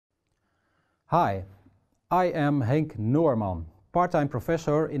Hi, I am Henk Noorman, part-time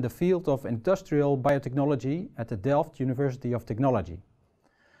professor in the field of industrial biotechnology at the Delft University of Technology.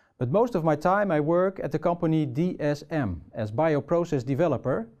 But most of my time I work at the company DSM as bioprocess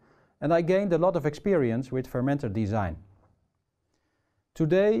developer, and I gained a lot of experience with fermenter design.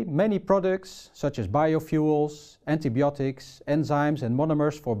 Today, many products such as biofuels, antibiotics, enzymes and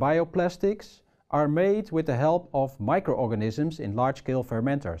monomers for bioplastics are made with the help of microorganisms in large-scale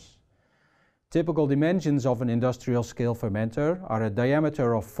fermenters. Typical dimensions of an industrial scale fermenter are a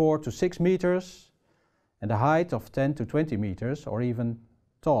diameter of 4 to 6 meters and a height of 10 to 20 meters or even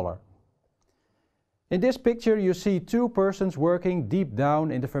taller. In this picture you see two persons working deep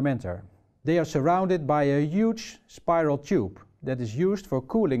down in the fermenter. They are surrounded by a huge spiral tube that is used for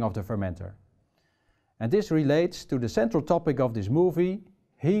cooling of the fermenter. And this relates to the central topic of this movie,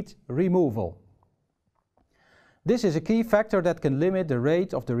 heat removal. This is a key factor that can limit the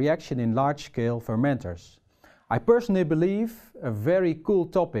rate of the reaction in large-scale fermenters. I personally believe a very cool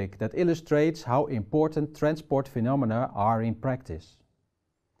topic that illustrates how important transport phenomena are in practice.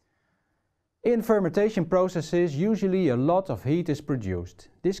 In fermentation processes, usually a lot of heat is produced.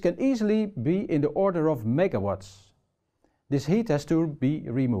 This can easily be in the order of megawatts. This heat has to be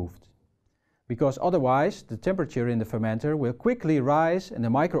removed, because otherwise the temperature in the fermenter will quickly rise and the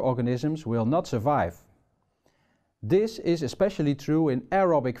microorganisms will not survive. This is especially true in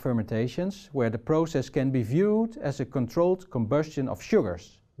aerobic fermentations, where the process can be viewed as a controlled combustion of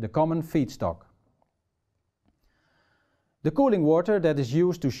sugars, the common feedstock. The cooling water that is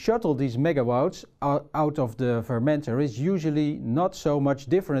used to shuttle these megawatts out of the fermenter is usually not so much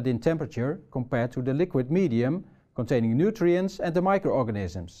different in temperature compared to the liquid medium containing nutrients and the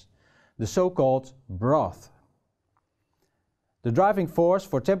microorganisms, the so-called broth. The driving force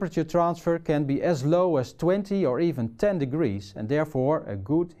for temperature transfer can be as low as 20 or even 10 degrees, and therefore a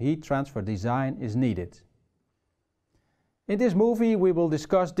good heat transfer design is needed. In this movie we will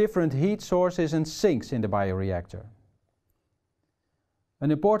discuss different heat sources and sinks in the bioreactor.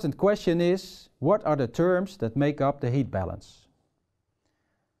 An important question is, what are the terms that make up the heat balance?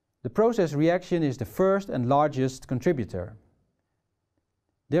 The process reaction is the first and largest contributor.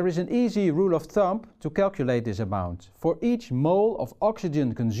 There is an easy rule of thumb to calculate this amount. For each mole of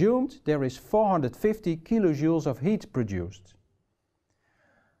oxygen consumed, there is 450 kilojoules of heat produced.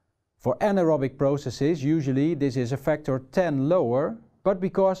 For anaerobic processes, usually this is a factor 10 lower, but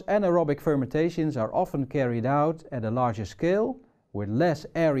because anaerobic fermentations are often carried out at a larger scale, with less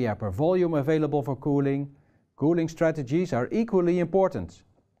area per volume available for cooling, cooling strategies are equally important.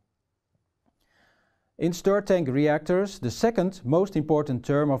 In stir tank reactors, the second most important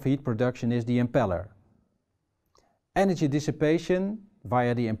term of heat production is the impeller. Energy dissipation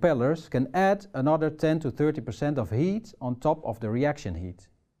via the impellers can add another 10 to 30% of heat on top of the reaction heat.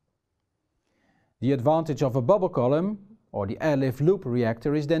 The advantage of a bubble column or the airlift loop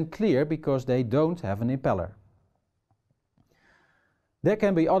reactor is then clear because they don't have an impeller. There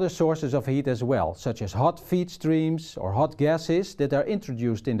can be other sources of heat as well, such as hot feed streams or hot gases that are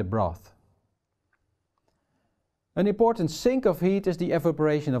introduced in the broth. An important sink of heat is the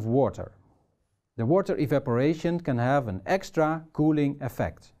evaporation of water. The water evaporation can have an extra cooling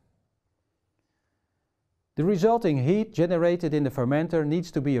effect. The resulting heat generated in the fermenter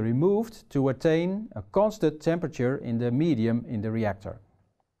needs to be removed to attain a constant temperature in the medium in the reactor.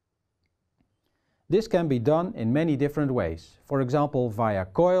 This can be done in many different ways, for example via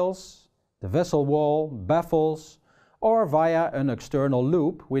coils, the vessel wall, baffles, or via an external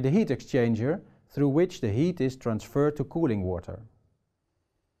loop with a heat exchanger through which the heat is transferred to cooling water.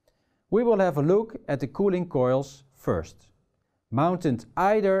 We will have a look at the cooling coils first, mounted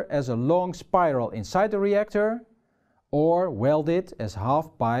either as a long spiral inside the reactor or welded as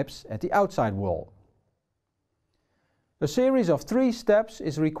half pipes at the outside wall. A series of 3 steps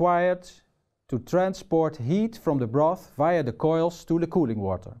is required to transport heat from the broth via the coils to the cooling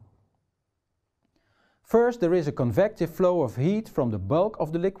water. First, there is a convective flow of heat from the bulk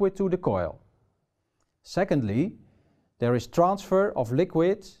of the liquid to the coil. Secondly, there is transfer of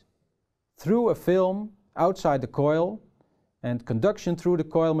liquid through a film outside the coil and conduction through the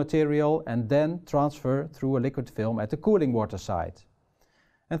coil material and then transfer through a liquid film at the cooling water side.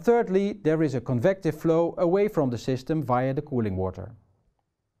 And thirdly, there is a convective flow away from the system via the cooling water.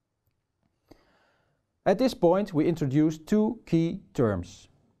 At this point we introduce 2 key terms.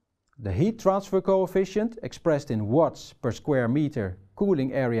 The heat transfer coefficient expressed in watts per square meter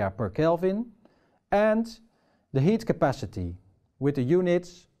cooling area per Kelvin, and the heat capacity with the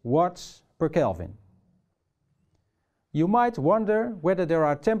units watts per Kelvin. You might wonder whether there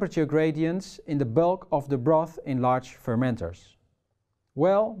are temperature gradients in the bulk of the broth in large fermenters.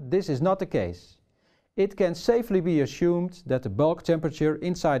 Well, this is not the case. It can safely be assumed that the bulk temperature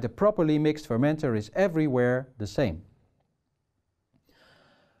inside a properly mixed fermenter is everywhere the same.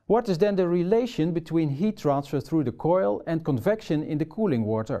 What is then the relation between heat transfer through the coil and convection in the cooling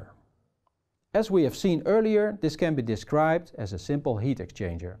water? As we have seen earlier, this can be described as a simple heat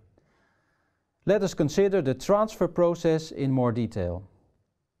exchanger. Let us consider the transfer process in more detail.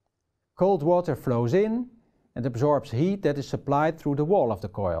 Cold water flows in and absorbs heat that is supplied through the wall of the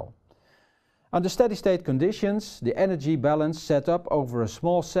coil. Under steady-state conditions, the energy balance set up over a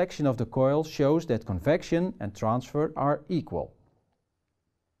small section of the coil shows that convection and transfer are equal.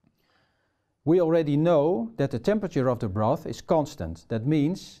 We already know that the temperature of the broth is constant. That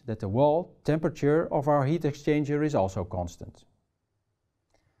means that the wall temperature of our heat exchanger is also constant.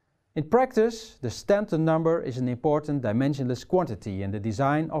 In practice, the Stanton number is an important dimensionless quantity in the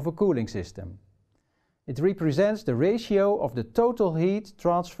design of a cooling system. It represents the ratio of the total heat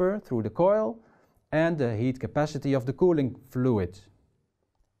transfer through the coil and the heat capacity of the cooling fluid.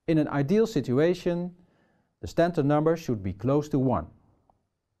 In an ideal situation, the Stanton number should be close to 1.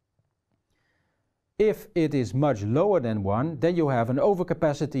 If it is much lower than 1, then you have an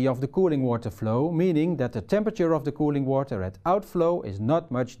overcapacity of the cooling water flow, meaning that the temperature of the cooling water at outflow is not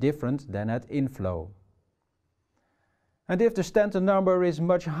much different than at inflow. And if the Stanton number is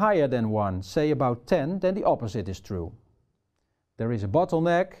much higher than 1, say about 10, then the opposite is true. There is a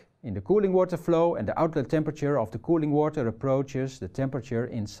bottleneck in the cooling water flow and the outlet temperature of the cooling water approaches the temperature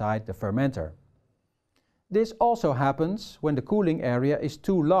inside the fermenter. This also happens when the cooling area is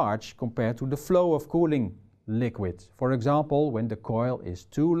too large compared to the flow of cooling liquid, for example when the coil is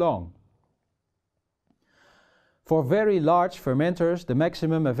too long. For very large fermenters, the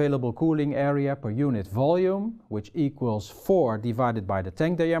maximum available cooling area per unit volume, which equals 4 divided by the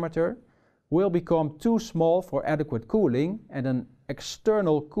tank diameter, will become too small for adequate cooling, and an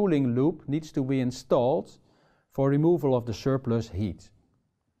external cooling loop needs to be installed for removal of the surplus heat.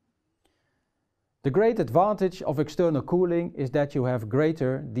 The great advantage of external cooling is that you have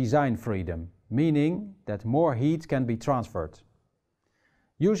greater design freedom, meaning that more heat can be transferred.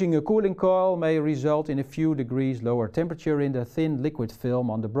 Using a cooling coil may result in a few degrees lower temperature in the thin liquid film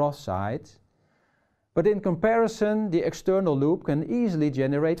on the broth side, but in comparison, the external loop can easily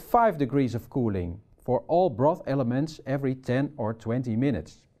generate 5 degrees of cooling for all broth elements every 10 or 20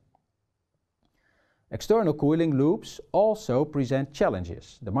 minutes. External cooling loops also present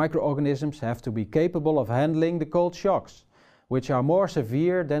challenges. The microorganisms have to be capable of handling the cold shocks, which are more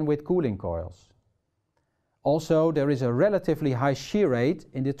severe than with cooling coils. Also, there is a relatively high shear rate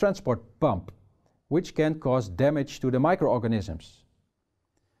in the transport pump, which can cause damage to the microorganisms.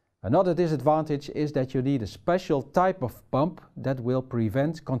 Another disadvantage is that you need a special type of pump that will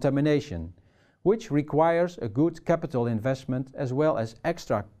prevent contamination, which requires a good capital investment as well as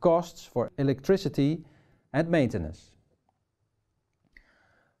extra costs for electricity and maintenance.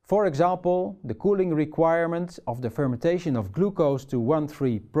 For example, the cooling requirement of the fermentation of glucose to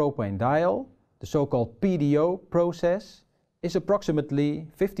 1,3-propanediol, the so-called PDO process, is approximately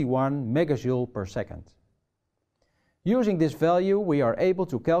 51 megajoule per second. Using this value, we are able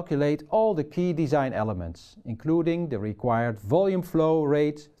to calculate all the key design elements, including the required volume flow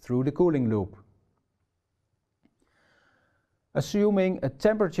rate through the cooling loop. Assuming a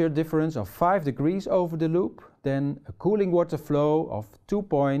temperature difference of 5 degrees over the loop, then a cooling water flow of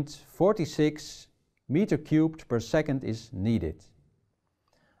 2.46 meter cubed per second is needed.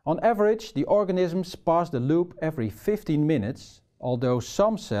 On average, the organisms pass the loop every 15 minutes, although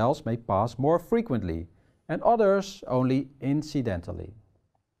some cells may pass more frequently and others only incidentally.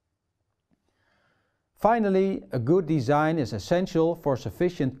 Finally, a good design is essential for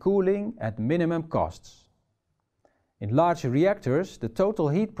sufficient cooling at minimum costs. In large reactors, the total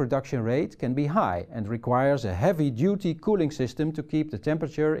heat production rate can be high and requires a heavy-duty cooling system to keep the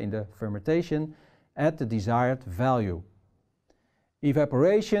temperature in the fermentation at the desired value.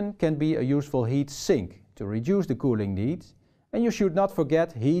 Evaporation can be a useful heat sink to reduce the cooling need, and you should not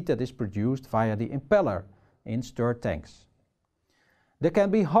forget heat that is produced via the impeller in stir tanks. There can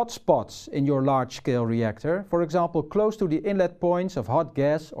be hot spots in your large-scale reactor, for example close to the inlet points of hot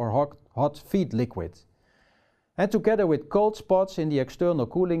gas or hot feed liquid. And together with cold spots in the external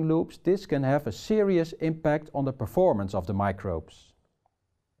cooling loops, this can have a serious impact on the performance of the microbes.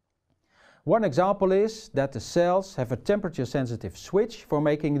 One example is that the cells have a temperature-sensitive switch for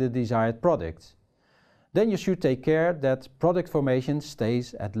making the desired product. Then you should take care that product formation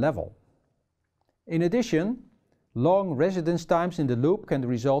stays at level. In addition, long residence times in the loop can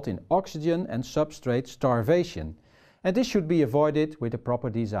result in oxygen and substrate starvation, and this should be avoided with a proper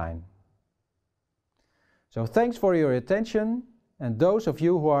design. So thanks for your attention, And those of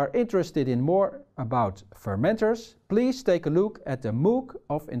you who are interested in more about fermenters, please take a look at the MOOC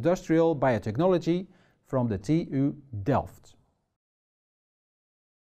of Industrial Biotechnology from the TU Delft.